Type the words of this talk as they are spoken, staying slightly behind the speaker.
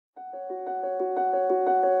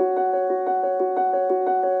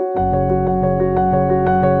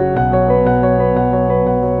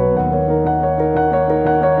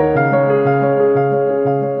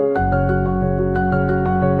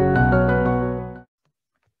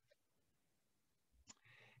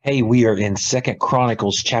Hey, we are in Second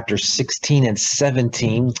Chronicles chapter 16 and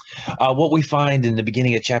 17. What we find in the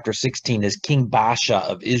beginning of chapter 16 is King Baasha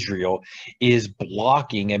of Israel is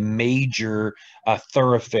blocking a major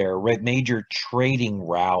thoroughfare, major trading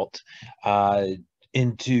route uh,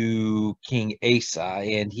 into King Asa,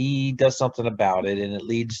 and he does something about it, and it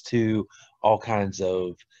leads to all kinds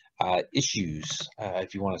of issues,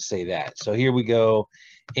 if you want to say that. So here we go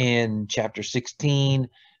in chapter 16.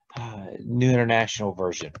 New International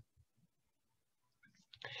Version.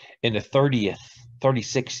 In the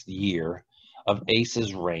 36th year of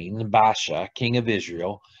Asa's reign, Baasha, king of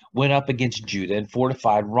Israel, went up against Judah and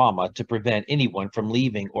fortified Ramah to prevent anyone from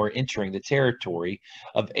leaving or entering the territory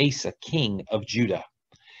of Asa, king of Judah.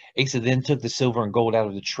 Asa then took the silver and gold out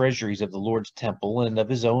of the treasuries of the Lord's temple and of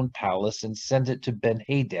his own palace and sent it to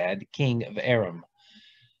Ben-Hadad, king of Aram,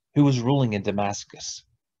 who was ruling in Damascus.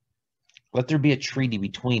 Let there be a treaty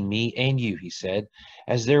between me and you, he said,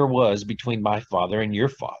 as there was between my father and your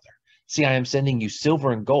father. See, I am sending you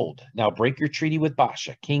silver and gold. Now break your treaty with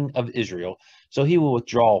Baasha, king of Israel, so he will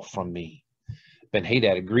withdraw from me.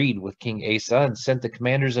 Ben-Hadad agreed with King Asa and sent the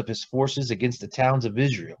commanders of his forces against the towns of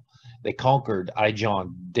Israel. They conquered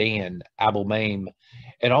Ijon, Dan, Abel-Maim,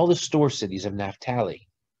 and all the store cities of Naphtali.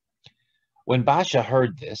 When Baasha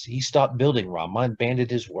heard this, he stopped building Ramah and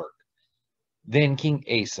abandoned his work. Then King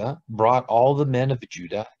Asa brought all the men of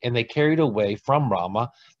Judah, and they carried away from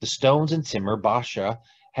Ramah the stones and timber Baasha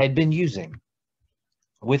had been using.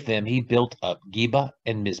 With them he built up Geba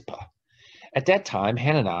and Mizpah. At that time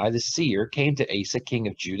Hanani the seer came to Asa king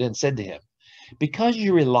of Judah and said to him, because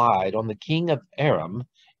you relied on the king of Aram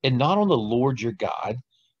and not on the Lord your God,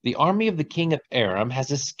 the army of the king of Aram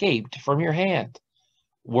has escaped from your hand.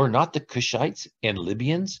 Were not the Cushites and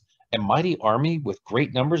Libyans a mighty army with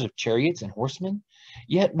great numbers of chariots and horsemen?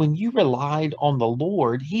 Yet when you relied on the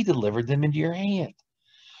Lord, he delivered them into your hand.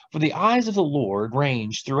 For the eyes of the Lord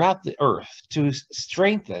range throughout the earth to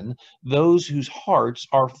strengthen those whose hearts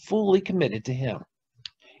are fully committed to him.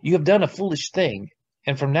 You have done a foolish thing,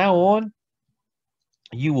 and from now on,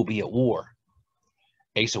 you will be at war.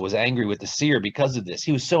 Asa was angry with the seer because of this.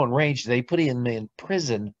 He was so enraged that he put him in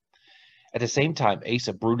prison. At the same time,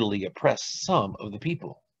 Asa brutally oppressed some of the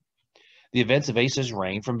people. The events of Asa's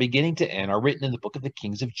reign from beginning to end are written in the book of the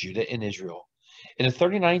kings of Judah and Israel. In the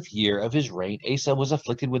 39th year of his reign, Asa was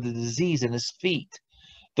afflicted with a disease in his feet.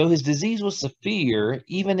 Though his disease was severe,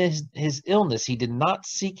 even in his illness, he did not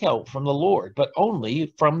seek help from the Lord, but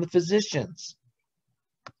only from the physicians.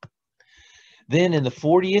 Then in the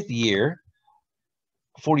 41st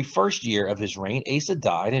year of his reign, Asa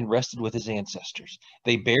died and rested with his ancestors.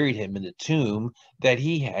 They buried him in the tomb that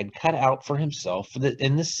he had cut out for himself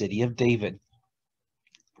in the city of David.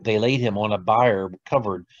 They laid him on a bier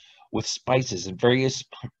covered with spices and various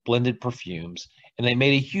blended perfumes, and they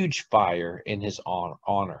made a huge fire in his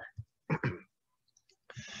honor.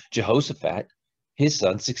 Jehoshaphat, his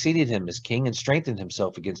son, succeeded him as king and strengthened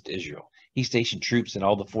himself against Israel. He stationed troops in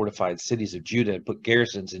all the fortified cities of Judah and put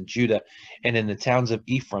garrisons in Judah and in the towns of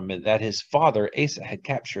Ephraim that his father Asa had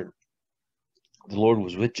captured. The Lord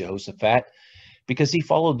was with Jehoshaphat because he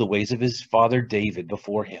followed the ways of his father David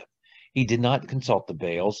before him. He did not consult the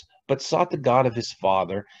Baals, but sought the God of his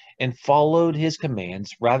father and followed his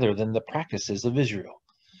commands rather than the practices of Israel.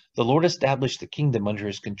 The Lord established the kingdom under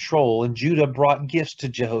his control, and Judah brought gifts to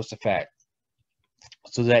Jehoshaphat,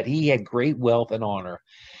 so that he had great wealth and honor.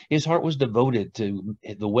 His heart was devoted to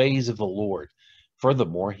the ways of the Lord.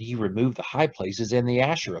 Furthermore, he removed the high places and the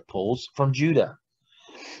Asherah poles from Judah.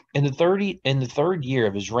 In the third year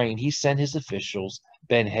of his reign, he sent his officials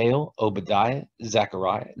Ben-Hail, Obadiah,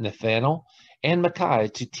 Zechariah, Nathanael, and Micaiah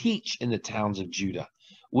to teach in the towns of Judah.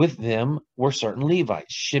 With them were certain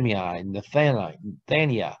Levites, Shimei,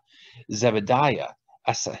 Nathaniah, Zebediah,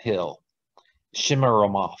 Asahel,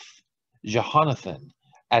 Shemiramoth, Jehonathan,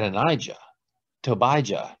 Adonijah,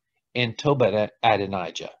 Tobijah, and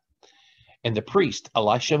Tobad-Adonijah, and the priest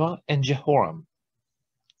Elishama and Jehoram.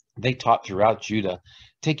 They taught throughout Judah,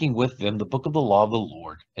 taking with them the book of the law of the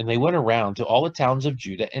Lord, and they went around to all the towns of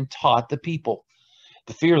Judah and taught the people.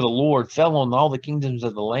 The fear of the Lord fell on all the kingdoms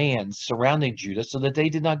of the land surrounding Judah, so that they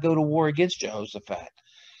did not go to war against Jehoshaphat.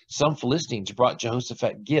 Some Philistines brought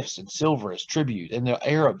Jehoshaphat gifts and silver as tribute, and the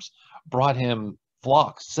Arabs brought him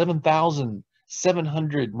flocks,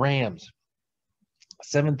 7,700 rams,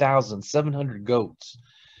 7,700 goats.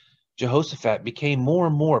 Jehoshaphat became more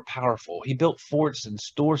and more powerful. He built forts and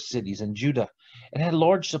store cities in Judah and had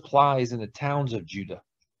large supplies in the towns of Judah.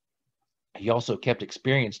 He also kept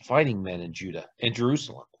experienced fighting men in Judah and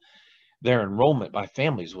Jerusalem. Their enrollment by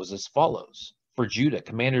families was as follows. For Judah,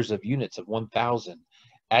 commanders of units of 1,000,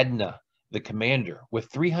 Adnah, the commander,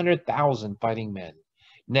 with 300,000 fighting men.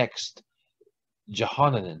 Next,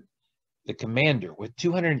 Jehohanan, the commander, with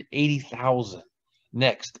 280,000.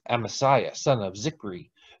 Next, Amasiah, son of Zikri,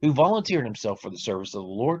 who volunteered himself for the service of the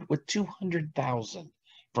Lord, with 200,000.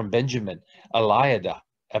 From Benjamin, Eliada,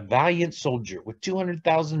 a valiant soldier, with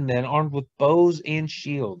 200,000 men armed with bows and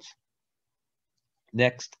shields.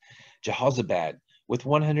 Next, Jehozabad, with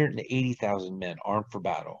 180,000 men armed for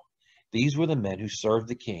battle. These were the men who served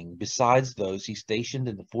the king, besides those he stationed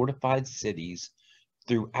in the fortified cities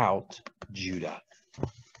throughout Judah.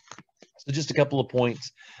 So just a couple of points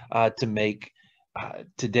to make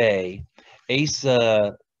today.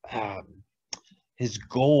 Asa, his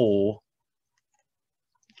goal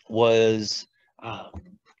was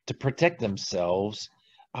to protect themselves,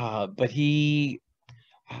 but he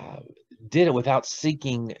did it without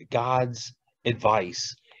seeking God's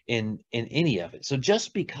advice in any of it. So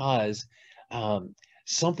just because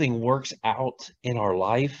something works out in our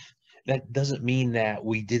life, that doesn't mean that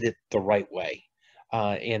we did it the right way.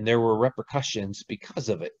 And there were repercussions because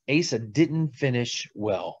of it. Asa didn't finish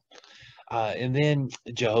well. And then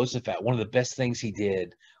Jehoshaphat, one of the best things he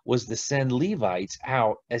did was to send Levites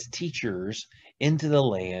out as teachers into the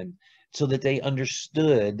land so that they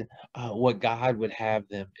understood what God would have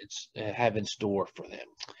them have in store for them.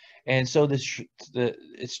 And so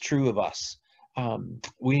it's true of us.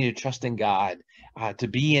 We need to trust in God, to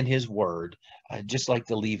be in his word, just like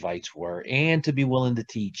the Levites were, and to be willing to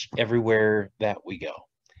teach everywhere that we go.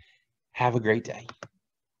 Have a great day.